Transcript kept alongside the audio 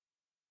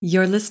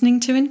You're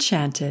listening to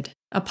Enchanted,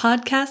 a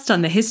podcast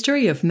on the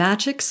history of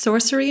magic,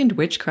 sorcery, and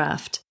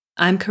witchcraft.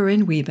 I'm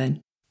Corinne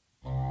Wieben.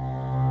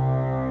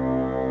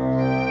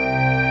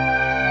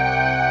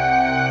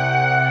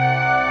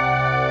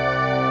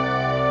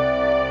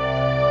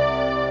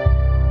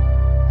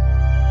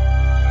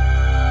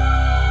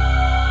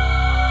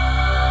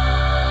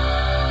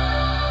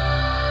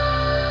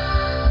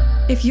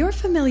 If you're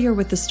familiar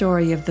with the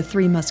story of the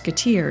Three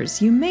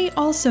Musketeers, you may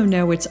also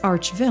know its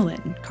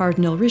arch-villain,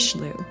 Cardinal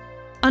Richelieu.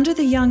 Under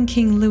the young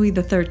King Louis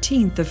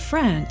XIII of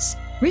France,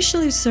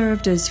 Richelieu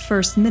served as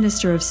First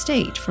Minister of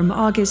State from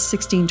August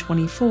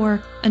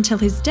 1624 until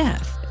his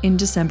death in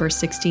December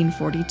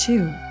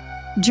 1642.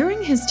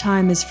 During his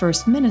time as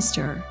First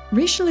Minister,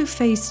 Richelieu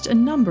faced a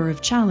number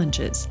of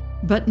challenges,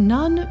 but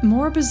none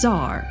more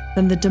bizarre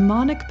than the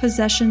demonic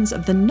possessions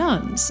of the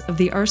nuns of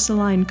the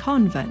Ursuline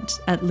convent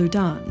at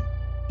Loudun.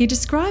 He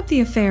described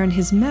the affair in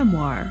his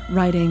memoir,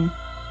 writing,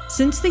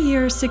 "Since the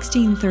year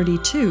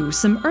 1632,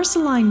 some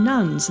Ursuline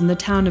nuns in the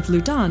town of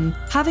Loudun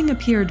having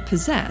appeared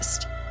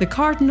possessed, the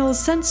cardinal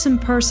sent some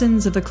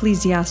persons of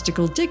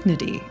ecclesiastical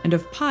dignity and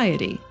of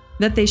piety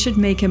that they should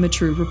make him a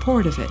true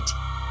report of it.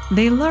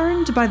 They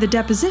learned by the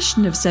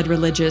deposition of said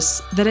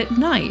religious that at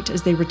night,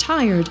 as they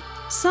retired,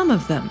 some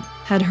of them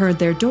had heard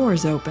their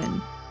doors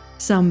open,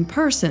 some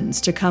persons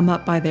to come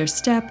up by their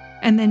step,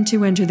 and then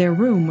to enter their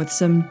room with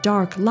some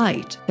dark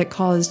light that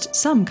caused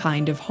some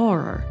kind of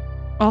horror.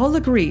 All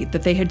agreed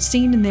that they had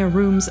seen in their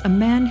rooms a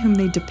man whom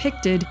they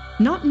depicted,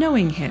 not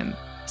knowing him,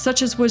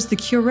 such as was the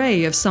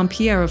curé of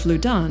Saint-Pierre of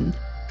Loudun,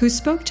 who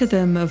spoke to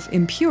them of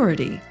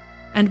impurity,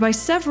 and by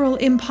several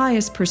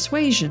impious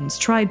persuasions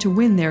tried to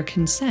win their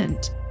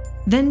consent.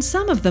 Then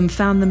some of them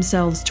found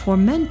themselves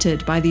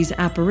tormented by these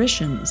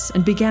apparitions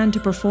and began to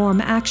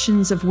perform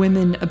actions of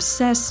women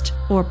obsessed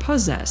or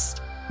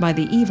possessed by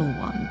the evil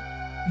one.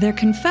 Their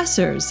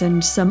confessors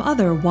and some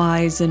other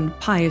wise and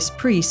pious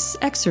priests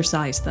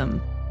exorcised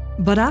them.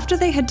 But after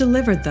they had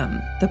delivered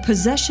them, the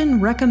possession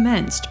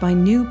recommenced by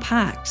new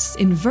pacts,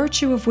 in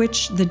virtue of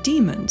which the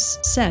demons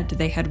said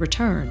they had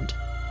returned."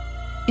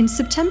 In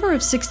September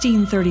of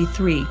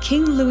 1633,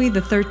 King Louis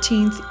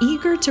XIII,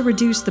 eager to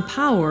reduce the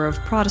power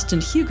of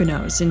Protestant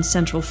Huguenots in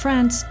central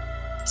France,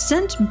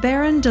 sent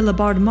Baron de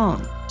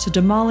Laubardemont to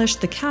demolish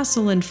the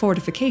castle and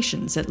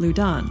fortifications at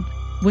Loudun.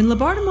 When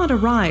Laubardemont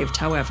arrived,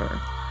 however,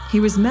 he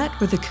was met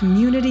with a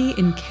community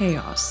in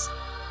chaos.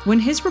 When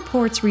his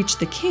reports reached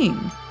the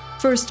king,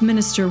 First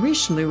Minister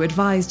Richelieu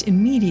advised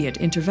immediate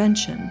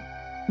intervention.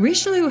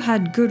 Richelieu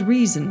had good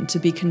reason to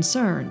be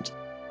concerned.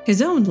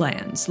 His own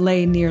lands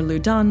lay near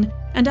Loudun,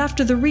 and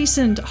after the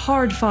recent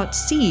hard-fought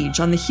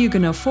siege on the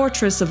Huguenot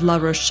fortress of La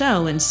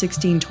Rochelle in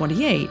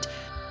 1628,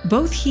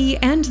 both he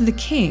and the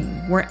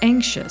king were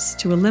anxious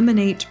to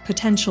eliminate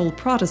potential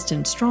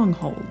Protestant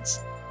strongholds.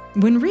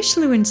 When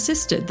Richelieu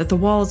insisted that the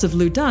walls of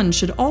Loudun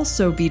should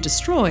also be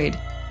destroyed,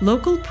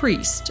 local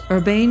priest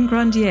Urbain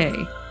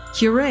Grandier,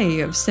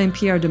 curé of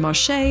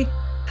Saint-Pierre-de-Marche,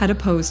 had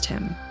opposed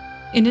him.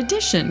 In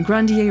addition,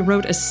 Grandier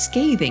wrote a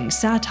scathing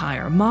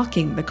satire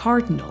mocking the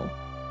cardinal.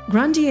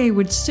 Grandier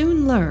would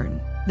soon learn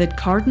that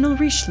Cardinal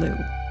Richelieu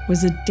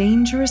was a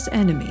dangerous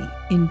enemy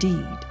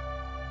indeed.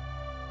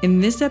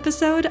 In this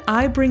episode,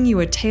 I bring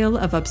you a tale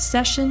of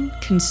obsession,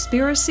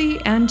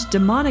 conspiracy, and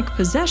demonic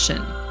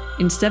possession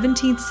in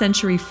 17th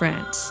century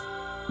France,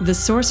 the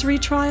sorcery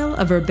trial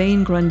of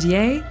Urbain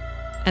Grandier,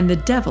 and the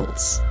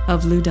Devils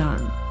of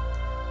Loudun.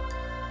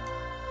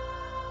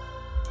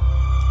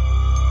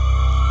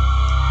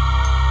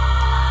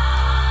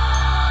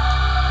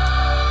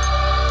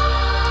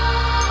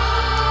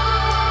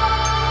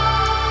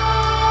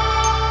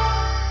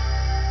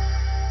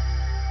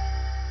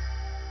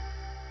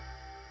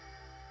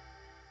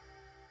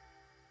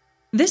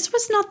 This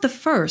was not the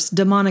first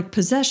demonic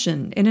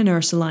possession in an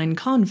Ursuline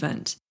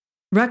convent.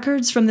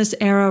 Records from this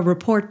era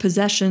report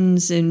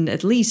possessions in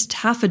at least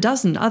half a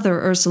dozen other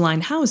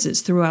Ursuline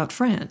houses throughout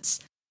France.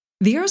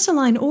 The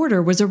Ursuline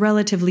order was a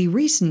relatively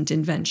recent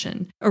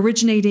invention,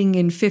 originating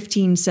in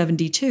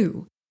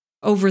 1572.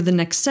 Over the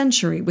next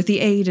century, with the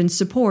aid and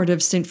support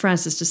of St.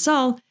 Francis de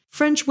Sales,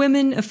 French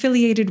women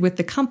affiliated with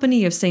the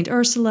Company of St.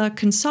 Ursula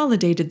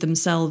consolidated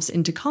themselves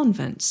into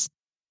convents.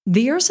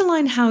 The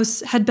Ursuline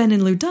house had been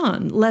in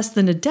Loudun less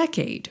than a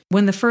decade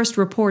when the first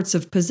reports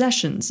of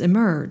possessions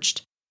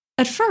emerged.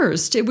 At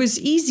first, it was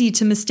easy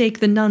to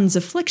mistake the nuns'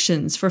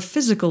 afflictions for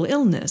physical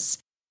illness.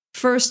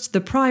 First, the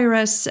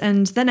prioress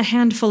and then a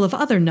handful of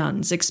other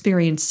nuns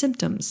experienced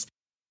symptoms.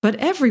 But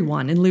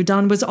everyone in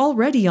Loudun was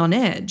already on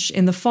edge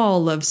in the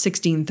fall of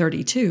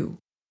 1632.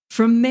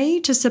 From May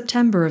to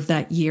September of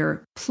that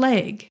year,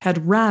 plague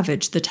had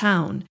ravaged the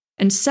town,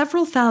 and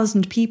several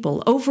thousand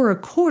people, over a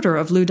quarter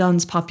of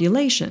Loudun's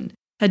population,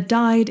 had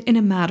died in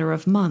a matter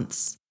of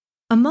months.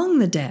 Among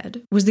the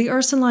dead was the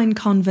Ursuline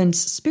convent's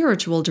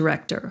spiritual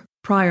director,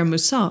 Prior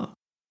Mousseau.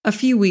 A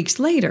few weeks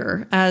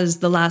later, as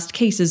the last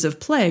cases of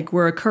plague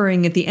were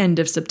occurring at the end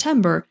of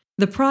September,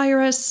 the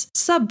prioress,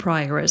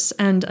 sub-prioress,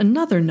 and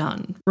another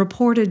nun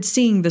reported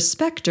seeing the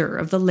specter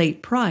of the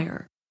late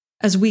prior.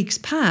 As weeks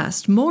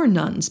passed, more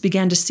nuns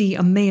began to see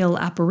a male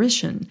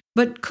apparition,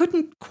 but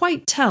couldn't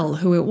quite tell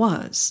who it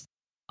was.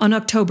 On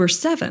October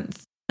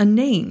 7th, a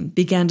name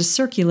began to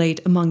circulate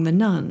among the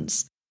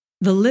nuns: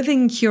 the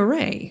living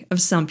curé of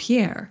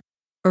Saint-Pierre,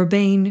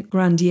 Urbain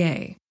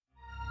Grandier.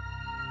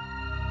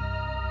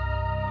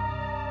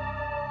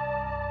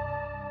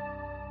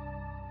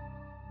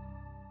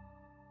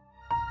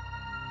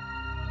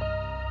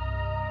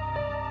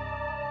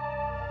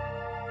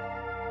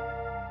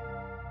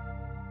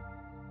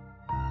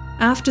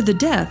 After the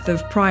death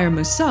of Prior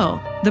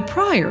Mousseau, the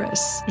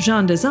prioress,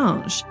 Jeanne des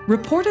Anges,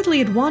 reportedly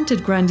had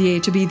wanted Grandier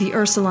to be the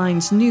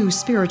Ursulines' new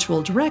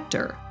spiritual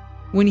director.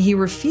 When he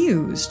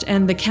refused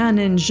and the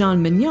canon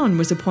Jean Mignon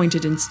was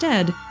appointed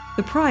instead,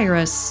 the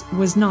prioress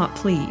was not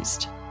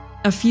pleased.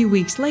 A few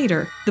weeks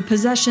later, the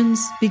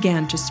possessions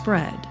began to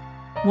spread.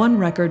 One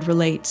record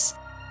relates,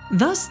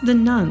 "Thus the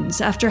nuns,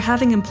 after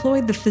having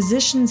employed the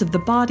physicians of the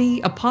body,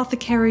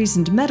 apothecaries,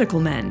 and medical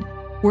men,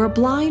 were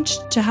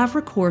obliged to have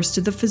recourse to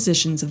the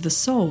physicians of the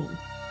soul,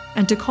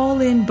 and to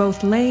call in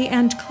both lay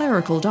and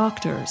clerical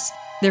doctors,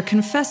 their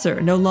confessor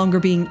no longer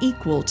being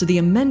equal to the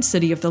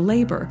immensity of the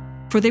labor,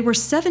 for they were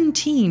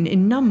 17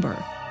 in number,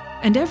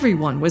 and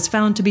everyone was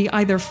found to be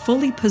either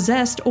fully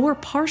possessed or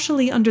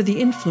partially under the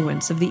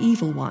influence of the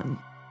evil one.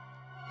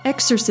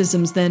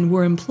 Exorcisms then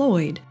were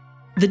employed.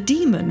 The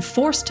demon,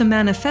 forced to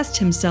manifest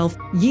himself,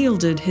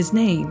 yielded his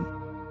name.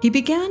 He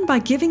began by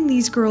giving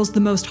these girls the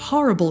most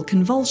horrible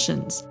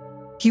convulsions.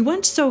 He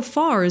went so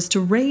far as to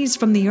raise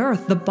from the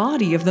earth the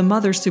body of the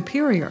Mother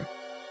Superior.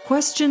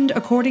 Questioned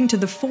according to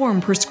the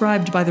form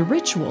prescribed by the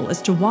ritual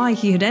as to why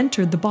he had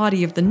entered the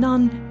body of the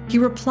nun, he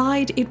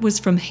replied it was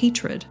from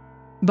hatred.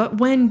 But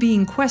when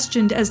being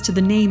questioned as to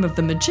the name of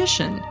the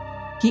magician,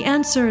 he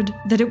answered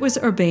that it was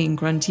Urbain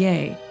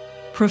Grandier.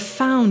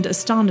 Profound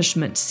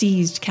astonishment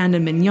seized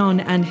Canon Mignon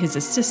and his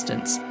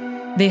assistants.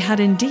 They had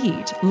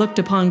indeed looked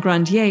upon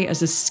Grandier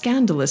as a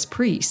scandalous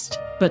priest,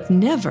 but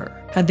never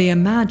had they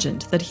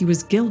imagined that he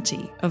was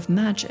guilty of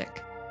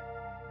magic.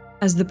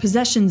 As the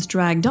possessions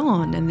dragged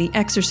on and the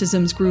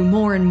exorcisms grew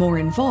more and more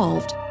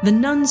involved, the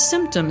nuns'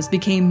 symptoms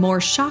became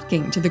more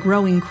shocking to the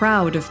growing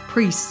crowd of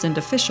priests and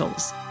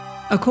officials.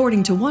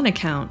 According to one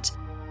account,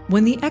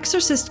 when the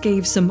exorcist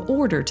gave some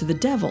order to the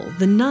devil,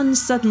 the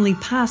nuns suddenly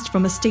passed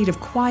from a state of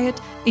quiet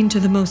into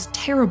the most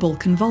terrible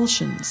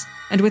convulsions,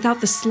 and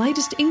without the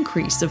slightest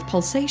increase of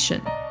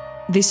pulsation.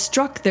 They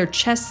struck their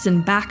chests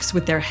and backs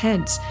with their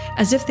heads,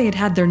 as if they had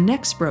had their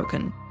necks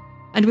broken,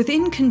 and with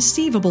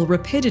inconceivable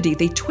rapidity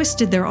they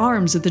twisted their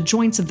arms at the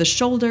joints of the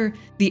shoulder,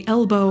 the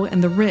elbow,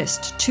 and the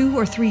wrist 2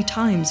 or 3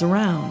 times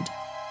around.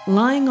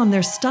 Lying on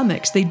their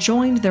stomachs, they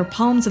joined their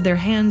palms of their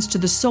hands to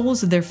the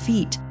soles of their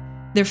feet.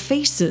 Their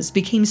faces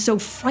became so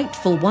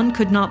frightful one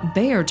could not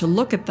bear to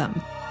look at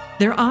them.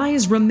 Their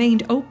eyes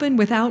remained open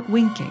without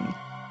winking.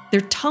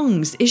 Their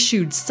tongues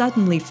issued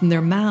suddenly from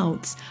their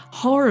mouths,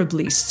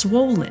 horribly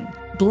swollen,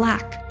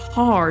 black,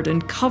 hard,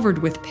 and covered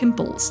with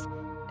pimples.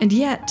 And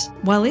yet,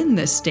 while in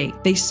this state,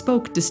 they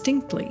spoke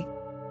distinctly.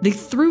 They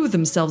threw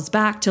themselves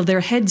back till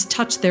their heads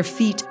touched their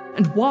feet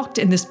and walked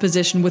in this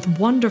position with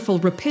wonderful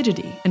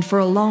rapidity and for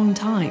a long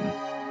time.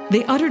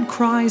 They uttered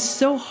cries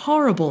so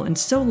horrible and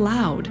so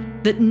loud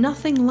that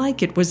nothing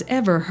like it was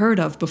ever heard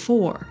of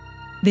before.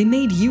 They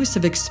made use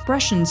of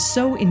expressions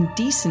so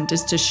indecent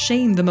as to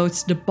shame the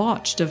most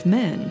debauched of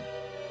men.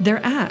 Their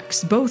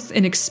acts, both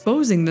in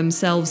exposing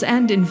themselves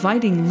and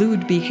inviting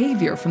lewd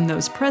behavior from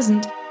those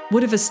present,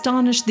 would have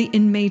astonished the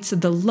inmates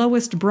of the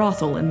lowest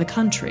brothel in the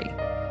country.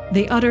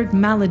 They uttered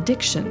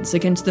maledictions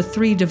against the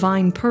 3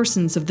 divine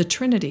persons of the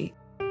Trinity,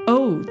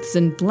 oaths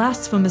and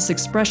blasphemous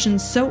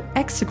expressions so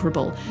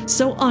execrable,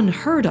 so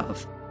unheard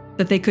of,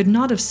 that they could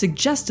not have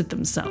suggested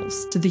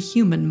themselves to the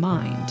human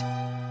mind.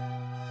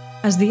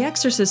 As the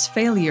exorcist's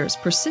failures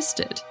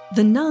persisted,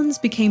 the nuns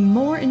became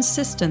more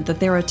insistent that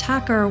their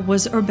attacker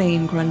was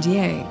Urbain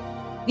Grandier.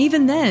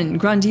 Even then,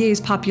 Grandier's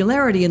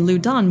popularity in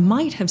Loudun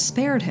might have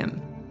spared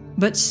him.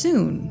 But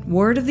soon,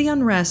 word of the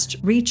unrest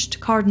reached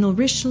Cardinal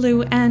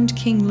Richelieu and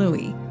King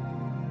Louis.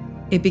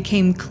 It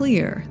became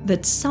clear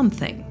that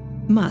something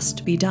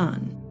must be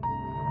done.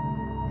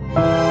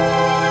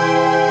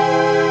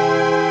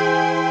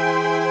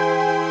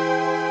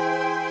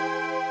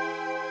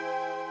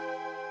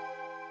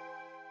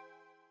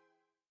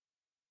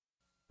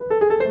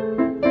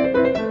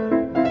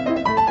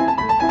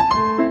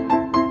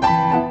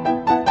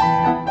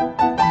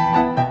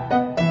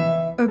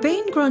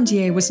 Urbain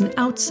Grandier was an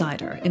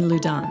outsider in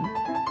Loudun.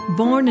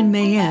 Born in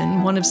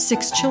Mayenne, one of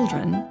 6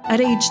 children, at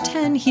age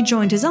 10 he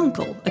joined his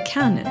uncle, a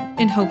canon,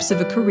 in hopes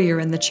of a career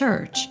in the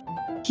church.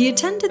 He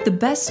attended the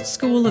best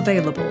school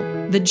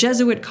available, the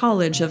Jesuit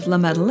College of La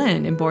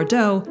Madeleine in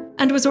Bordeaux,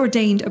 and was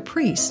ordained a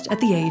priest at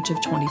the age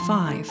of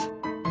 25.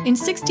 In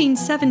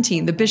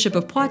 1617, the Bishop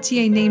of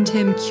Poitiers named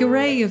him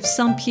curé of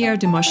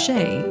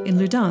Saint-Pierre-du-Marché in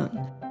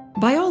Loudun.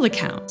 By all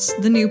accounts,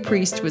 the new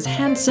priest was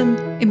handsome,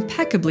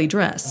 impeccably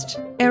dressed,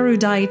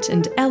 erudite,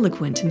 and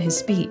eloquent in his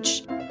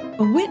speech.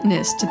 A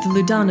witness to the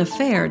Loudun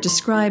affair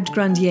described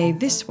Grandier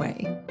this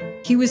way: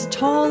 He was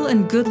tall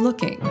and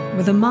good-looking,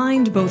 with a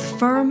mind both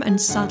firm and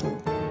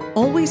subtle,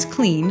 always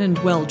clean and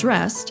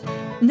well-dressed,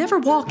 never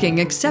walking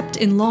except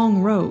in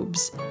long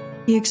robes.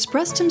 He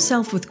expressed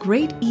himself with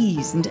great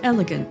ease and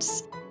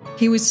elegance.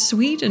 He was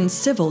sweet and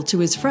civil to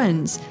his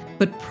friends,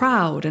 but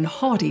proud and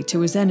haughty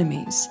to his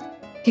enemies.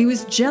 He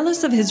was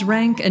jealous of his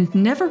rank and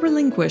never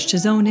relinquished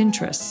his own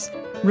interests,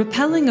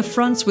 repelling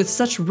affronts with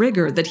such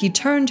rigor that he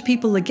turned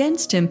people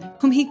against him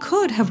whom he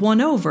could have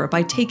won over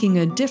by taking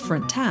a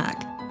different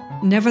tack.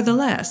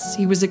 Nevertheless,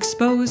 he was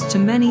exposed to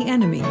many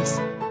enemies.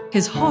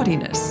 His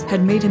haughtiness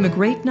had made him a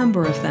great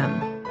number of them,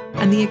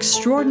 and the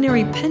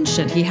extraordinary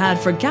penchant he had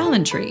for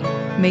gallantry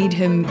made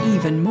him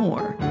even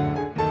more.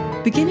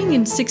 Beginning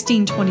in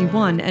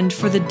 1621 and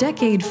for the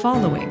decade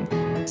following,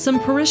 some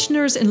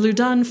parishioners in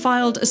Loudun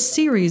filed a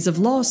series of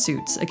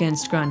lawsuits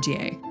against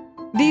Grandier.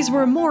 These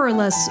were more or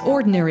less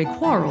ordinary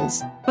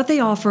quarrels, but they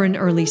offer an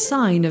early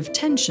sign of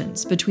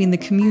tensions between the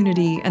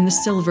community and the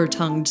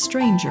silver-tongued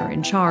stranger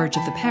in charge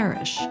of the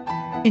parish.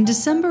 In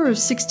December of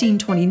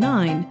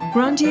 1629,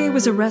 Grandier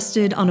was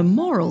arrested on a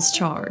morals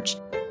charge,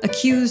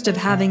 accused of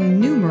having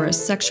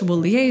numerous sexual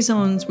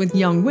liaisons with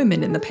young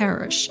women in the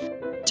parish.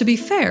 To be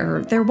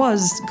fair, there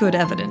was good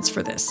evidence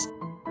for this.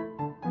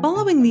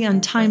 Following the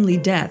untimely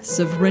deaths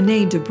of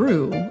René de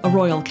Brou, a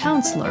royal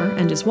councillor,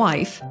 and his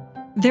wife,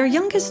 their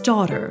youngest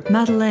daughter,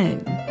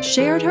 Madeleine,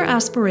 shared her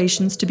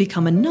aspirations to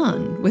become a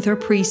nun with her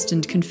priest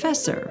and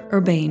confessor,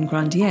 Urbain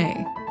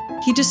Grandier.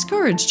 He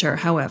discouraged her,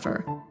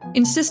 however,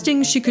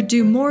 insisting she could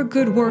do more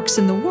good works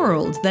in the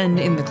world than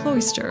in the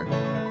cloister.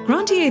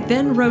 Grandier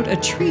then wrote a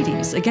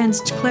treatise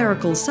against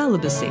clerical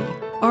celibacy,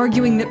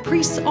 arguing that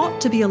priests ought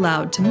to be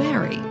allowed to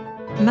marry.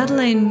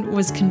 Madeleine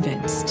was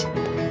convinced.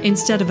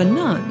 Instead of a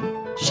nun,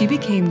 she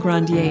became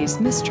Grandier's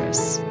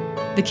mistress.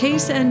 The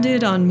case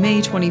ended on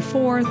May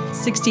 24,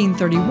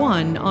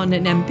 1631, on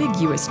an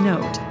ambiguous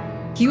note.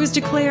 He was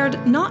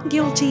declared not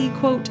guilty,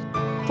 quote,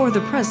 for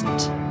the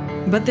present.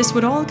 But this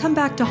would all come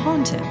back to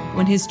haunt him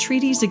when his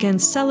treatise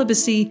against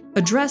celibacy,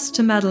 addressed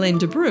to Madeleine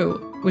de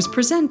Brou, was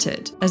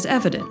presented as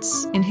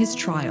evidence in his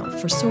trial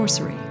for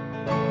sorcery.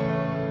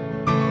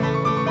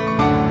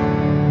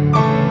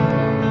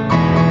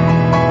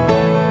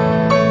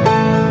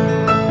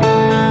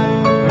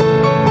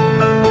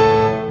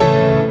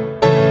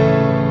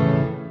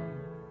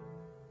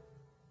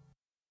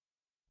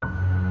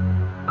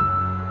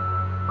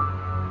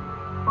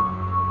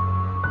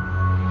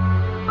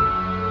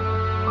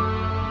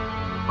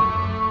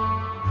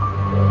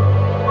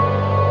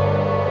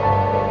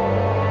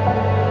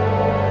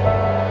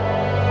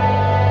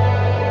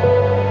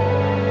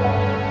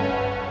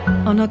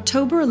 On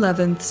October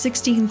 11,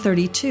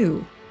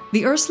 1632,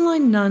 the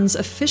Ursuline nuns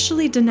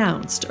officially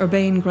denounced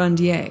Urbain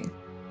Grandier.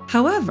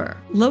 However,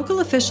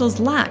 local officials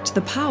lacked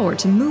the power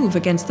to move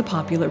against the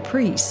popular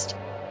priest.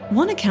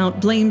 One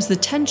account blames the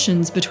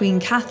tensions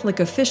between Catholic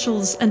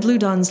officials and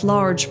Loudun's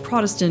large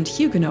Protestant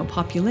Huguenot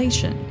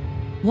population.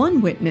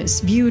 One witness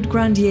viewed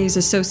Grandier's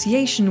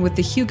association with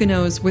the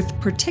Huguenots with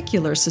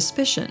particular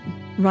suspicion,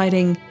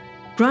 writing,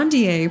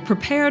 "Grandier,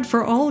 prepared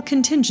for all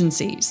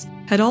contingencies,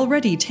 had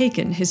already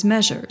taken his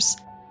measures.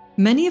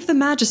 Many of the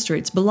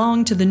magistrates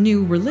belonged to the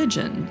new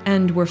religion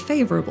and were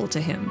favorable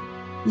to him.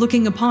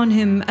 Looking upon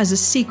him as a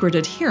secret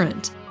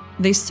adherent,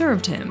 they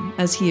served him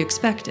as he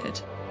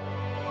expected."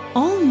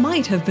 All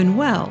might have been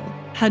well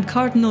had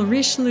Cardinal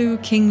Richelieu,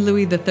 King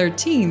Louis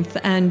XIII,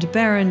 and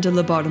Baron de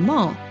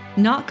Laubardemont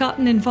not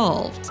gotten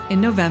involved in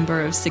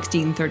November of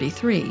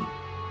 1633.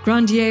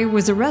 Grandier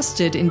was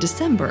arrested in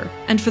December,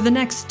 and for the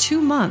next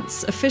 2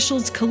 months,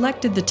 officials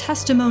collected the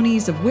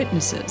testimonies of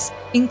witnesses,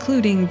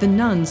 including the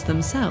nuns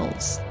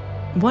themselves.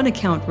 One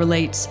account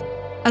relates,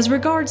 "As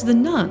regards the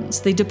nuns,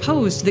 they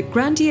deposed that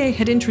Grandier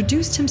had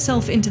introduced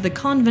himself into the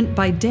convent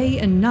by day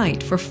and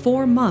night for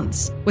 4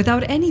 months,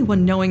 without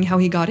anyone knowing how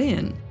he got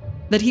in,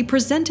 that he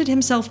presented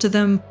himself to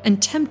them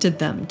and tempted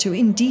them to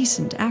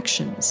indecent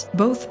actions,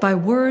 both by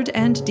word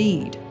and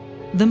deed.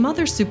 The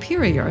Mother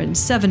Superior and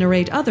 7 or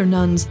 8 other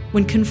nuns,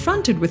 when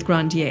confronted with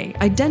Grandier,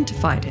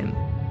 identified him,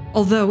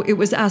 although it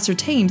was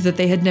ascertained that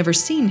they had never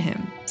seen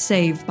him,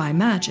 save by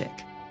magic."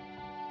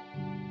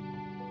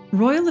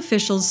 Royal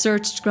officials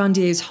searched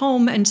Grandier's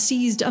home and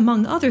seized,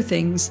 among other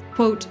things,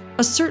 quote,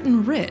 "a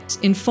certain writ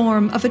in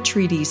form of a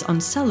treatise on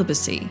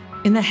celibacy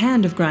in the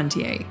hand of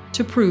Grandier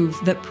to prove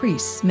that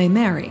priests may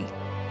marry,"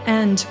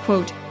 and,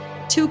 quote,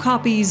 2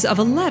 copies of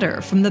a letter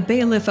from the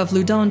bailiff of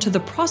Loudun to the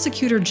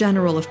prosecutor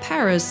general of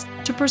Paris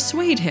to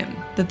persuade him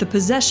that the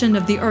possession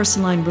of the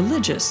Ursuline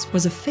religious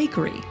was a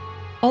fakery.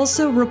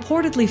 Also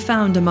reportedly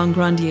found among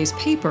Grandier's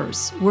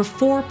papers were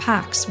 4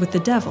 pacts with the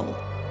devil,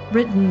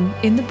 written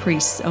in the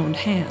priest's own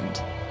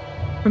hand.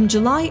 From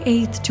July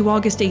 8th to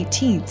August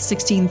 18th,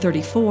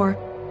 1634,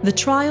 the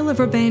trial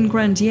of Urbain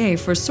Grandier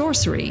for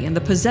sorcery and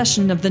the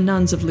possession of the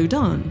nuns of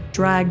Loudun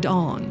dragged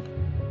on.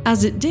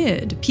 As it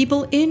did,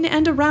 people in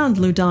and around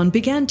Loudun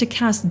began to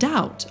cast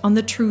doubt on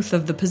the truth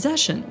of the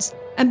possessions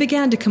and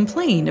began to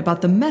complain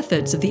about the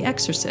methods of the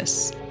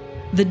exorcists.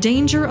 The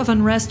danger of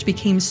unrest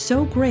became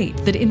so great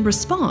that in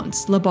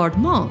response,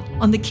 Laubardemont,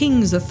 on the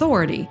king's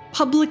authority,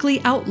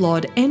 publicly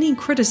outlawed any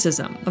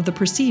criticism of the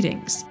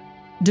proceedings,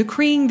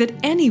 decreeing that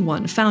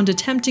anyone found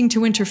attempting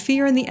to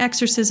interfere in the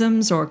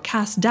exorcisms or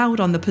cast doubt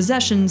on the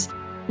possessions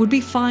would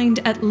be fined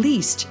at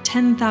least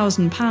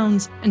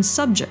 £10,000 and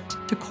subject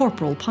to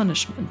corporal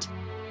punishment.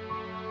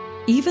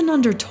 Even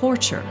under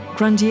torture,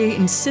 Grandier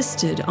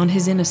insisted on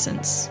his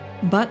innocence,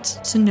 but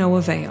to no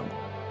avail.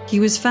 He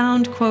was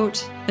found,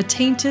 quote,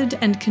 attainted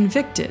and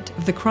convicted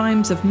of the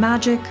crimes of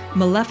magic,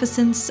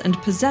 maleficence,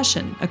 and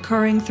possession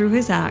occurring through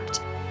his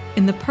act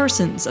in the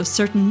persons of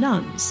certain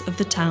nuns of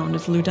the town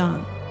of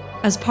Loudun.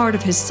 As part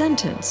of his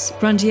sentence,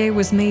 Grandier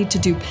was made to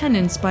do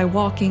penance by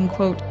walking,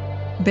 quote,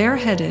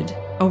 bareheaded,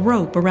 a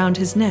rope around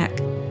his neck,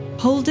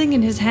 holding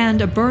in his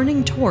hand a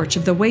burning torch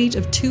of the weight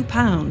of 2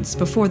 pounds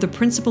before the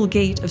principal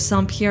gate of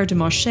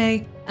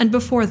Saint-Pierre-de-Marché and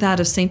before that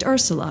of Saint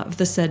Ursula of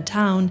the said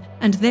town,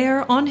 and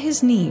there, on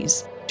his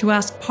knees, to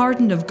ask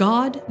pardon of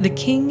God, the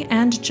King,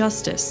 and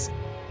justice,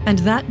 and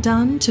that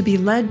done to be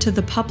led to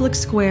the public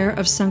square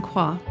of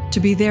Sainte-Croix, to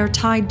be there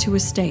tied to a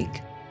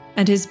stake,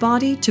 and his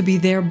body to be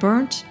there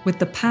burnt with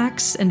the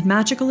pacts and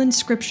magical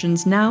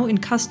inscriptions now in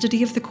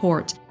custody of the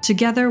court,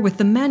 together with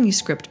the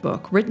manuscript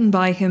book written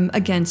by him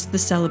against the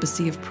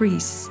celibacy of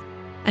priests,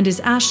 and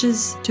his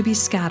ashes to be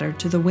scattered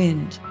to the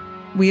wind.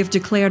 We have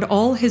declared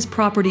all his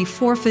property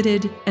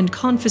forfeited and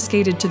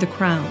confiscated to the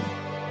crown,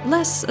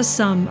 less a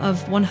sum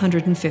of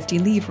 150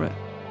 livres,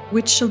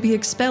 which shall be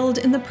expelled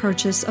in the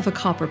purchase of a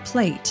copper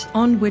plate,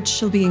 on which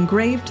shall be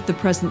engraved the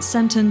present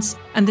sentence,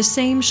 and the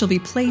same shall be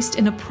placed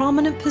in a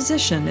prominent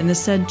position in the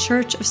said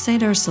church of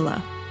Saint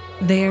Ursula,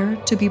 there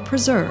to be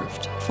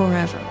preserved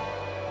forever.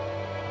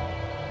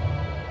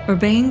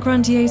 Urbain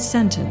Grandier's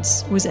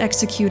sentence was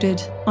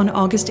executed on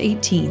August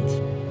 18th,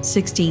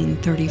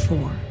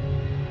 1634.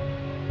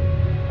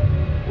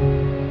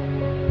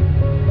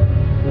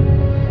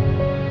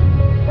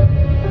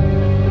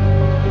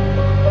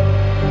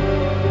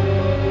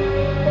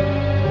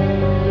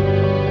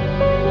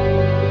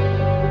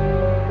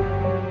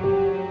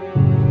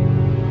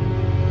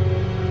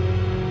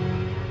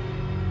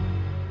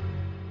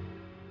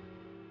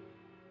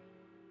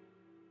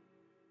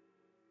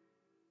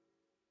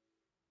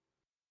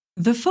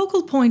 The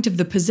focal point of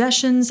the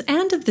possessions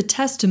and of the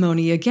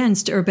testimony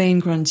against Urbain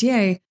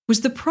Grandier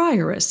was the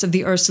prioress of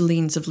the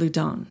Ursulines of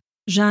Loudun,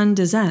 Jeanne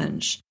des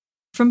Anges.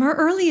 From her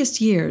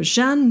earliest years,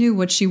 Jeanne knew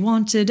what she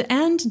wanted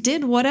and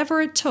did whatever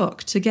it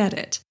took to get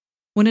it.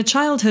 When a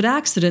childhood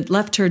accident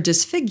left her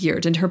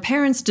disfigured and her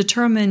parents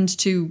determined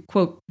to,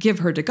 quote, give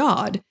her to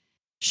God,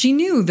 she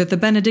knew that the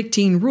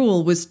Benedictine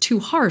rule was too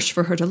harsh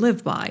for her to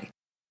live by.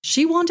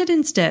 She wanted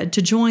instead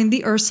to join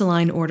the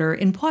Ursuline order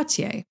in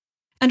Poitiers.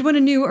 And when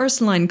a new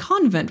Ursuline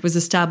convent was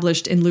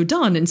established in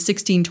Loudun in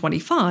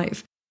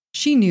 1625,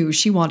 she knew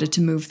she wanted to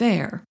move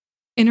there.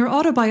 In her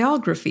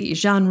autobiography,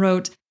 Jeanne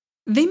wrote,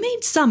 "They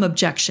made some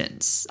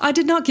objections. I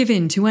did not give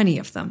in to any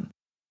of them.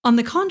 On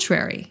the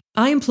contrary,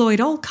 I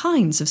employed all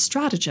kinds of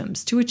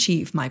stratagems to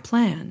achieve my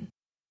plan."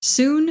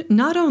 Soon,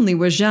 not only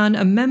was Jeanne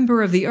a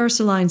member of the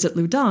Ursulines at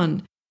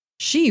Loudun,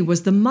 she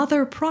was the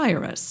mother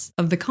prioress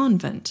of the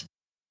convent.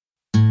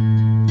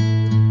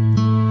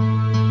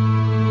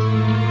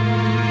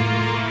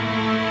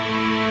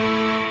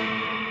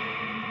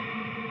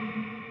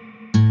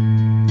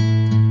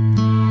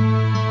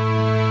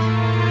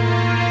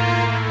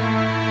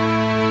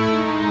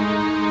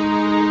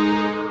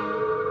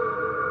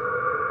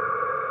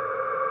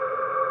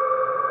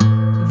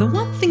 The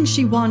one thing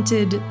she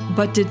wanted,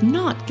 but did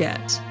not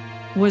get,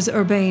 was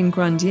Urbain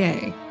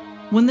Grandier.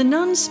 When the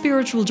nun's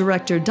spiritual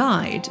director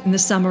died in the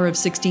summer of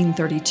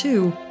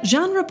 1632,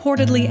 Jeanne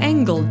reportedly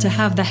angled to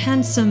have the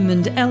handsome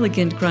and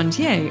elegant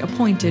Grandier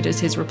appointed as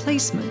his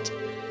replacement.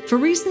 For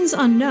reasons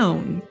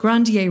unknown,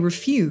 Grandier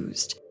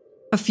refused.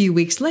 A few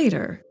weeks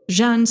later,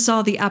 Jeanne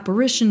saw the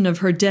apparition of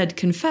her dead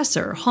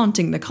confessor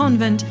haunting the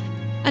convent,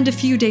 and a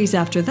few days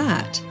after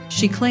that,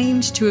 she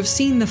claimed to have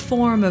seen the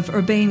form of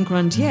Urbain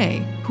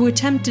Grandier, who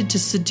attempted to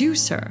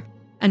seduce her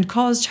and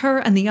caused her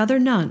and the other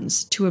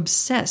nuns to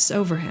obsess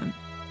over him.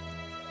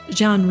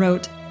 Jeanne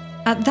wrote,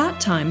 "At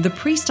that time, the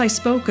priest I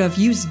spoke of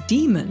used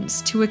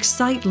demons to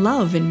excite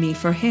love in me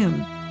for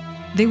him.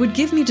 They would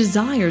give me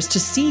desires to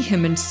see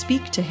him and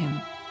speak to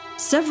him.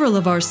 Several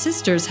of our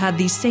sisters had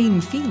these same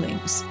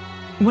feelings.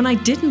 When I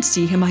didn't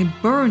see him, I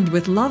burned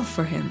with love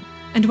for him.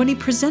 And when he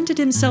presented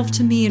himself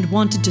to me and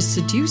wanted to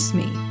seduce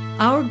me,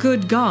 our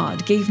good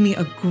God gave me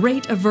a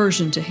great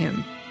aversion to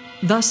him.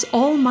 Thus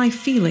all my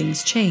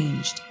feelings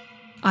changed.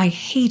 I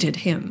hated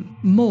him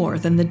more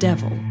than the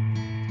devil."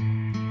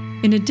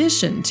 In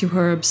addition to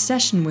her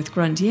obsession with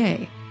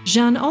Grandier,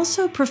 Jeanne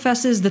also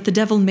professes that the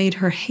devil made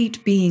her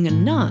hate being a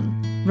nun,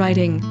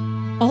 writing,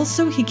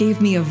 "Also he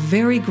gave me a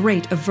very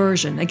great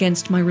aversion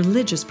against my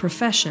religious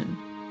profession,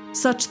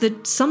 such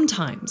that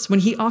sometimes, when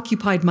he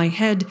occupied my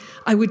head,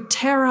 I would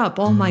tear up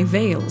all my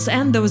veils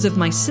and those of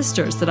my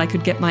sisters that I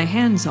could get my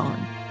hands on.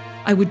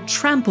 I would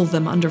trample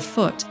them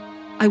underfoot.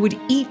 I would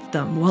eat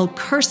them while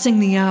cursing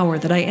the hour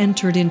that I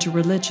entered into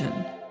religion.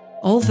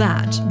 All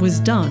that was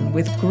done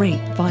with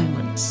great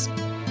violence.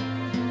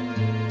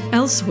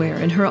 Elsewhere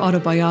in her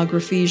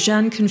autobiography,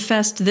 Jeanne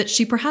confessed that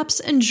she perhaps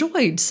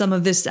enjoyed some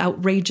of this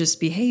outrageous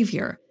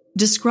behavior,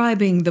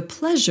 describing the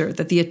pleasure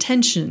that the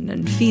attention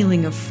and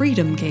feeling of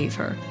freedom gave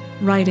her,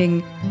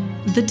 writing,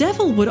 "The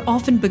devil would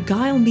often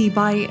beguile me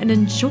by an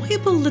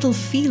enjoyable little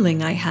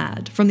feeling I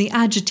had from the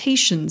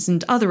agitations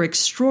and other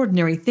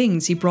extraordinary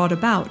things he brought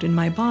about in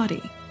my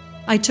body.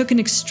 I took an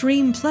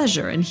extreme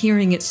pleasure in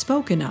hearing it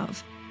spoken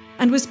of,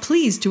 and was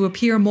pleased to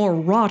appear more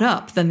wrought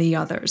up than the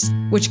others,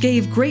 which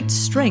gave great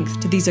strength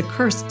to these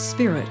accursed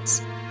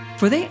spirits.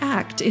 For they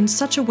act in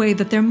such a way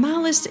that their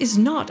malice is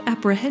not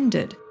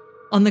apprehended.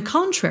 On the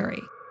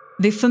contrary,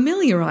 they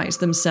familiarize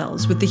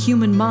themselves with the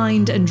human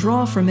mind and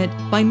draw from it,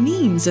 by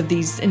means of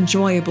these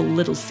enjoyable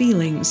little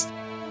feelings,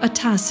 a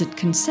tacit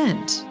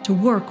consent to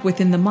work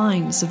within the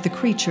minds of the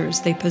creatures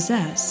they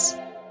possess."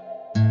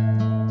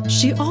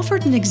 She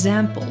offered an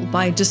example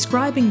by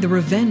describing the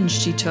revenge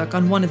she took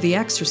on one of the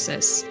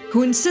exorcists,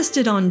 who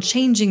insisted on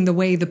changing the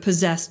way the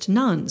possessed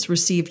nuns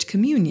received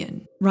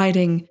communion,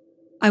 writing,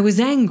 "I was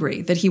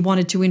angry that he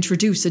wanted to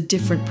introduce a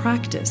different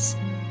practice.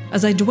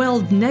 As I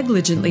dwelled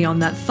negligently on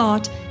that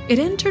thought, it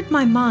entered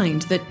my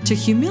mind that to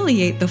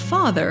humiliate the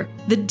Father,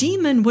 the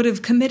demon would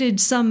have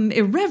committed some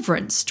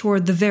irreverence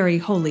toward the very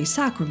holy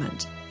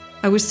sacrament.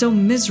 I was so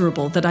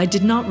miserable that I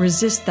did not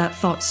resist that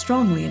thought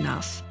strongly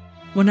enough.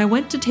 When I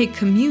went to take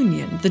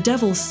communion, the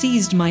devil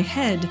seized my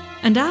head,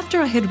 and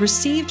after I had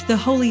received the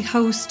holy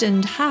host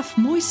and half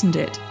moistened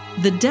it,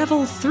 the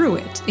devil threw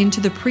it into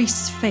the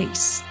priest's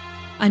face.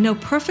 I know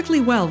perfectly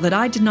well that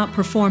I did not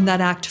perform that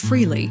act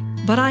freely,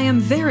 but I am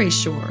very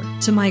sure,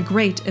 to my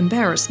great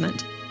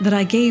embarrassment, that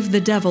I gave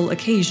the devil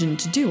occasion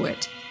to do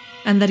it,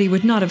 and that he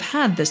would not have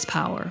had this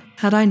power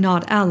had I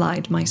not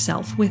allied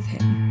myself with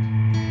him."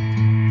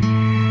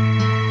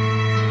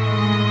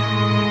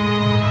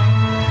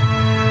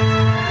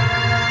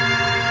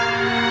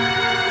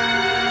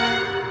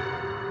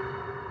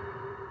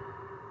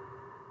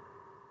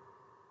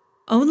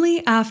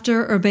 Only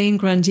after Urbain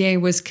Grandier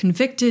was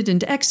convicted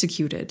and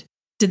executed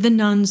did the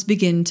nuns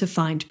begin to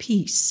find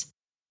peace.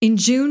 In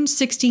June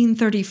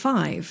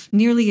 1635,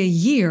 nearly a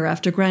year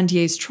after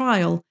Grandier's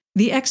trial,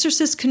 the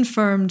exorcist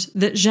confirmed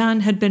that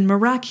Jeanne had been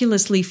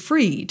miraculously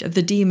freed of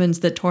the demons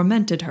that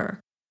tormented her.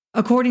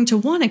 According to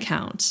one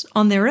account,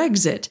 on their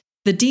exit,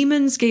 the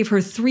demons gave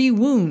her 3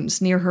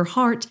 wounds near her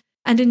heart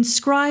and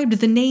inscribed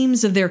the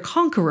names of their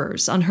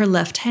conquerors on her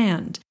left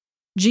hand: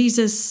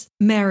 Jesus,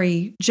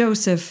 Mary,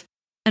 Joseph,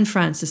 and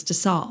Francis de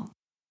Sales.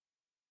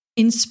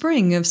 In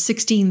spring of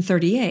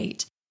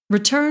 1638,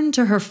 returned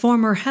to her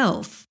former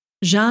health,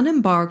 Jeanne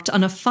embarked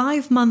on a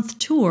 5-month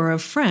tour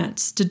of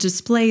France to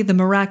display the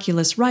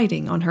miraculous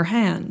writing on her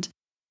hand.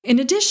 In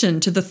addition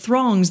to the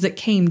throngs that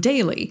came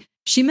daily,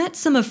 she met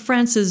some of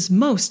France's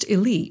most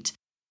elite,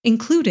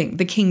 including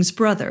the king's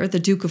brother, the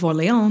Duke of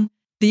Orléans,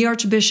 the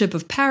Archbishop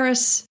of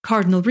Paris,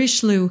 Cardinal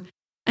Richelieu,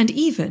 and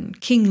even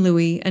King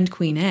Louis and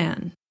Queen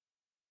Anne.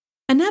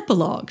 An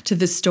epilogue to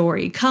this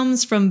story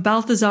comes from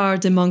Balthazar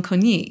de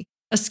Montcogny,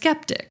 a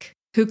skeptic,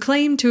 who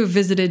claimed to have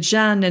visited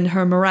Jeanne and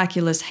her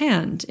miraculous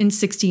hand in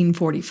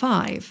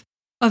 1645.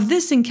 Of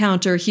this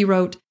encounter he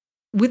wrote,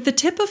 "With the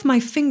tip of my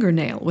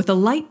fingernail, with a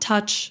light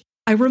touch,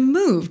 I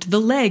removed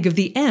the leg of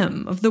the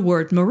M of the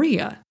word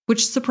Maria,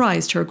 which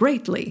surprised her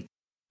greatly.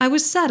 I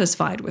was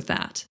satisfied with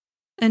that,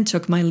 and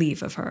took my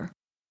leave of her."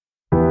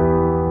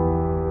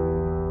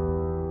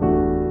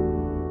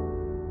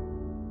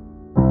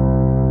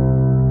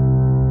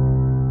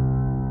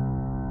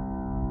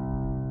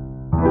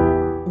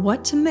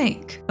 What to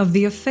make of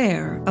the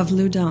affair of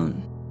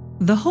Loudun?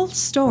 The whole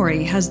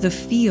story has the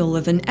feel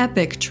of an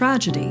epic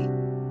tragedy,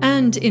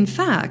 and, in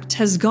fact,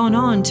 has gone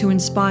on to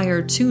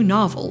inspire 2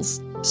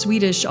 novels,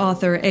 Swedish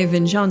author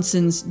Eyvind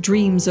Jansson's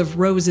Dreams of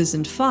Roses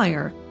and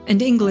Fire,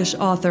 and English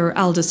author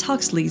Aldous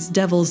Huxley's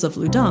Devils of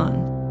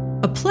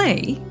Loudun, a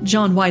play,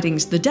 John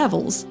Whiting's The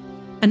Devils,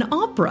 an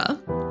opera,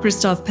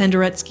 Krzysztof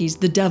Penderecki's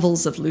The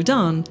Devils of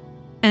Loudun,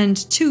 and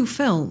 2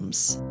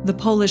 films, the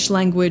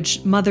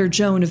Polish-language Mother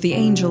Joan of the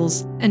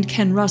Angels and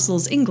Ken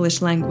Russell's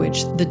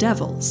English-language The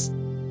Devils.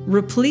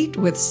 Replete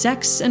with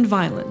sex and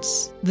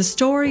violence, the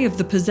story of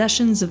the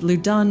possessions of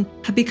Loudun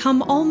had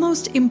become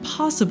almost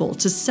impossible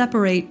to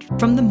separate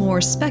from the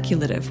more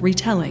speculative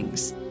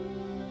retellings.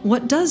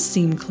 What does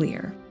seem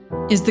clear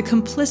is the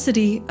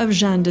complicity of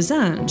Jeanne des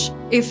Anges,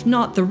 if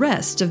not the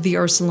rest of the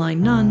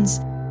Ursuline nuns,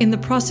 in the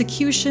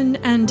prosecution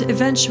and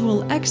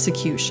eventual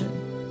execution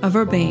of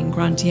Urbain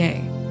Grandier.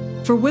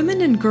 For women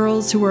and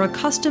girls who were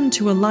accustomed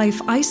to a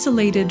life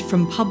isolated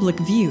from public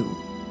view,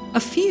 a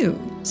few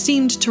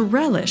seemed to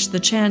relish the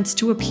chance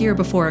to appear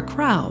before a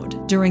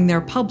crowd during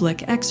their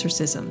public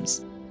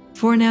exorcisms.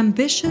 For an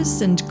ambitious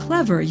and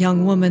clever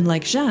young woman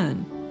like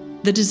Jeanne,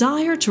 the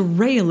desire to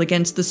rail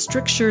against the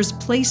strictures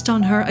placed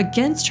on her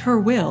against her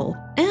will,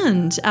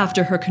 and,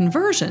 after her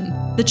conversion,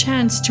 the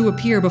chance to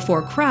appear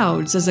before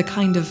crowds as a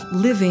kind of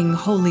living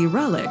holy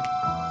relic,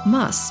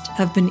 must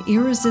have been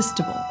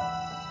irresistible.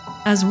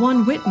 As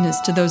one witness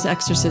to those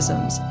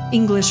exorcisms,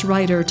 English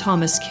writer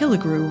Thomas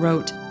Killigrew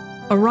wrote,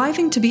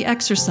 "Arriving to be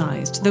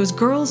exorcised, those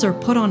girls are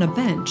put on a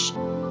bench,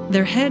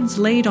 their heads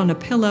laid on a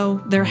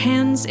pillow, their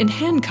hands in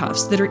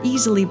handcuffs that are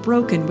easily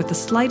broken with the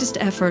slightest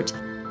effort,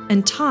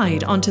 and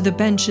tied onto the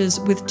benches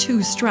with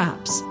 2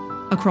 straps,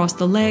 across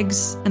the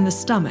legs and the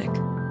stomach.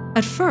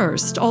 At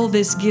first, all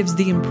this gives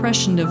the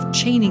impression of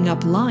chaining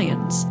up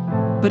lions,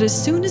 but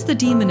as soon as the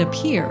demon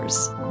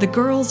appears, the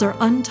girls are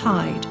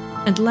untied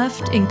and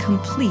left in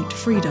complete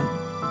freedom,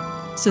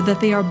 so that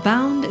they are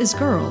bound as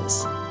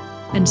girls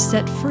and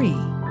set free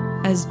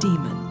as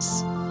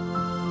demons."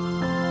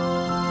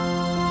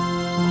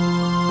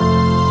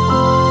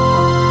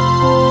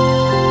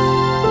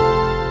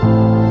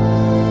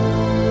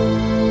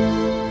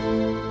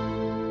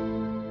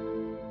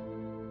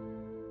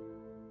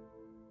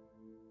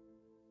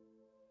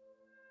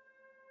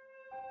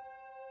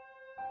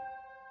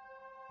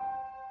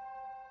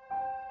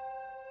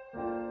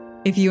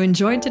 If you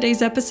enjoyed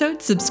today's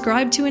episode,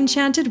 subscribe to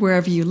Enchanted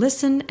wherever you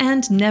listen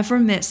and never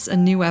miss a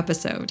new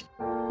episode.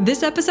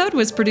 This episode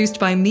was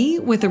produced by me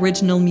with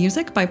original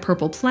music by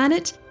Purple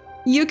Planet.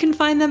 You can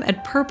find them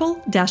at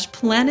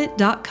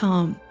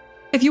purple-planet.com.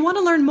 If you want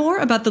to learn more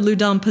about the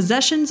Loudun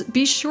possessions,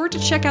 be sure to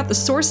check out the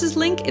sources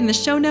link in the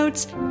show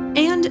notes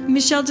and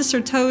Michel de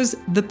Certeau's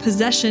The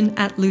Possession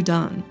at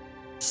Loudun.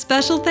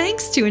 Special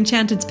thanks to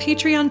Enchanted's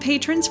Patreon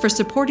patrons for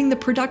supporting the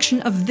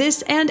production of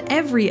this and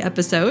every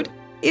episode.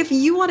 If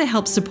you want to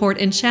help support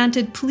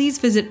Enchanted, please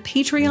visit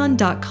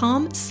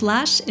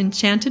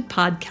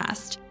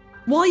patreon.com/enchantedpodcast.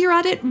 While you're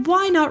at it,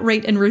 why not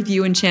rate and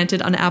review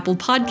Enchanted on Apple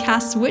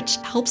Podcasts, which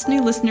helps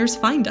new listeners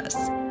find us.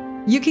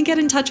 You can get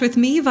in touch with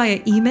me via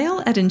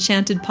email at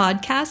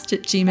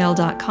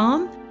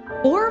enchantedpodcast@gmail.com,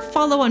 or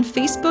follow on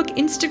Facebook,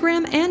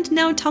 Instagram, and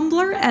now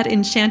Tumblr at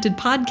Enchanted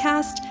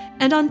Podcast,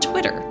 and on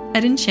Twitter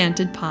at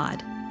Enchanted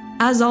Pod.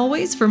 As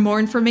always, for more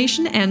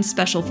information and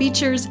special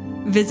features,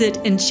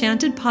 visit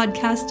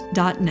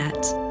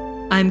enchantedpodcast.net.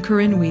 I'm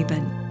Corinne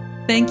Wieben.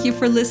 Thank you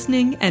for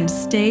listening and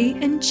stay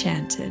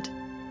enchanted.